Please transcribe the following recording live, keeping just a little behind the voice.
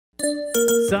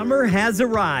Summer has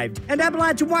arrived, and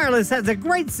Appalachian Wireless has a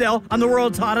great sale on the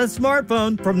world's hottest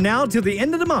smartphone from now to the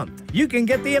end of the month. You can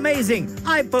get the amazing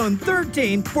iPhone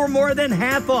 13 for more than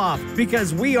half off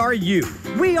because we are you.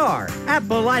 We are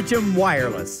Appalachian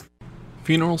Wireless.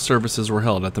 Funeral services were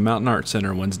held at the Mountain Arts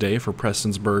Center Wednesday for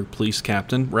Prestonsburg Police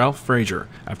Captain Ralph Frasure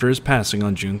after his passing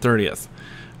on June 30th.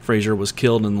 Frasure was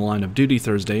killed in the line of duty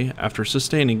Thursday after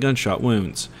sustaining gunshot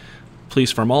wounds.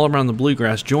 Police from all around the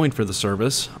Bluegrass joined for the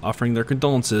service, offering their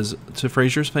condolences to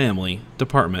Frasure's family,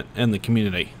 department, and the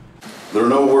community. There are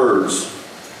no words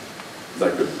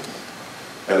that could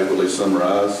adequately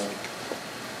summarize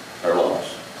our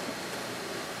loss.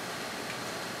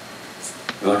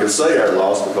 And I can say our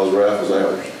loss because Ralph was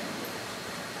ours.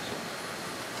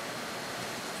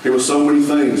 He was so many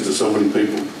things to so many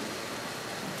people.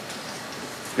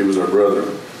 He was our brother.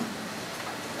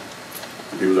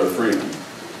 He was our friend.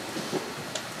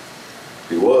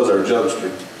 He was our jokester,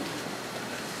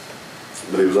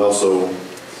 but he was also,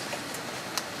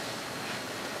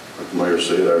 like the mayor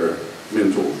said, our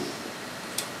mentor.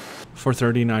 For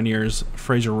 39 years,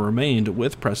 Frasure remained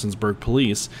with Prestonsburg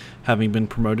Police, having been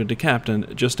promoted to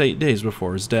captain just 8 days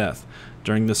before his death.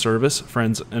 During the service,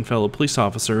 friends and fellow police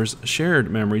officers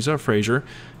shared memories of Frasure,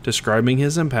 describing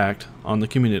his impact on the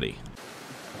community.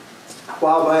 A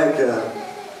while back,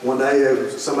 one day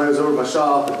somebody was over at my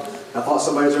shop, and I thought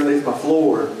somebody was underneath my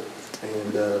floor,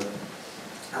 and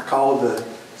I called the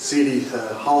city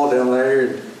hall down there,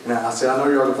 and I said, I know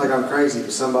you're going to think I'm crazy,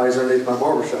 but somebody's underneath my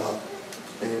barber shop.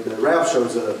 And Ralph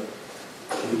shows up,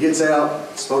 and he gets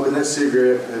out smoking that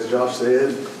cigarette, as Josh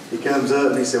said. He comes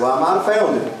up and he said, well, I might have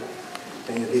found him.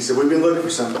 And he said, we've been looking for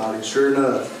somebody. And sure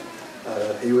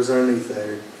enough, he was underneath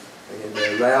there.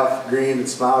 And Ralph grinned and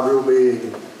smiled real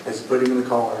big as he put him in the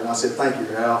car. And I said, thank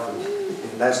you, Ralph.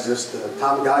 And that's just the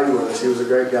type of guy he was. He was a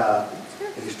great guy.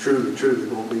 And he's truly, truly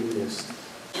going to be missed.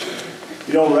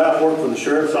 You know, Ralph worked for the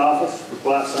sheriff's office for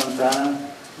quite some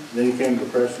time. Then he came to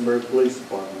the Prestonsburg Police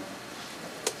Department.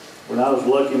 When I was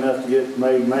lucky enough to get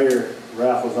made mayor,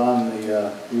 Ralph was on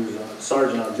the, he was a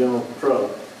sergeant on General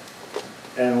Patrol.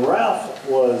 And Ralph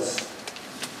was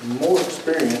more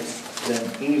experienced than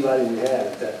anybody we had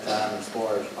at that time as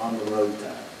far as on the road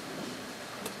time.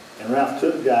 And Ralph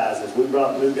took guys, as we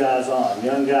brought new guys on,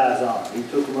 young guys on, he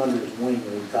took them under his wing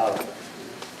and he taught them.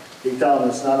 He taught them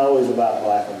it's not always about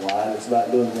black and white, it's about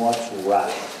doing what's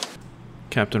right.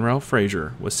 Captain Ralph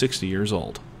Frasure was 60 years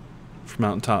old. For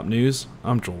Mountaintop News,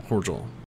 I'm Joel Cordial.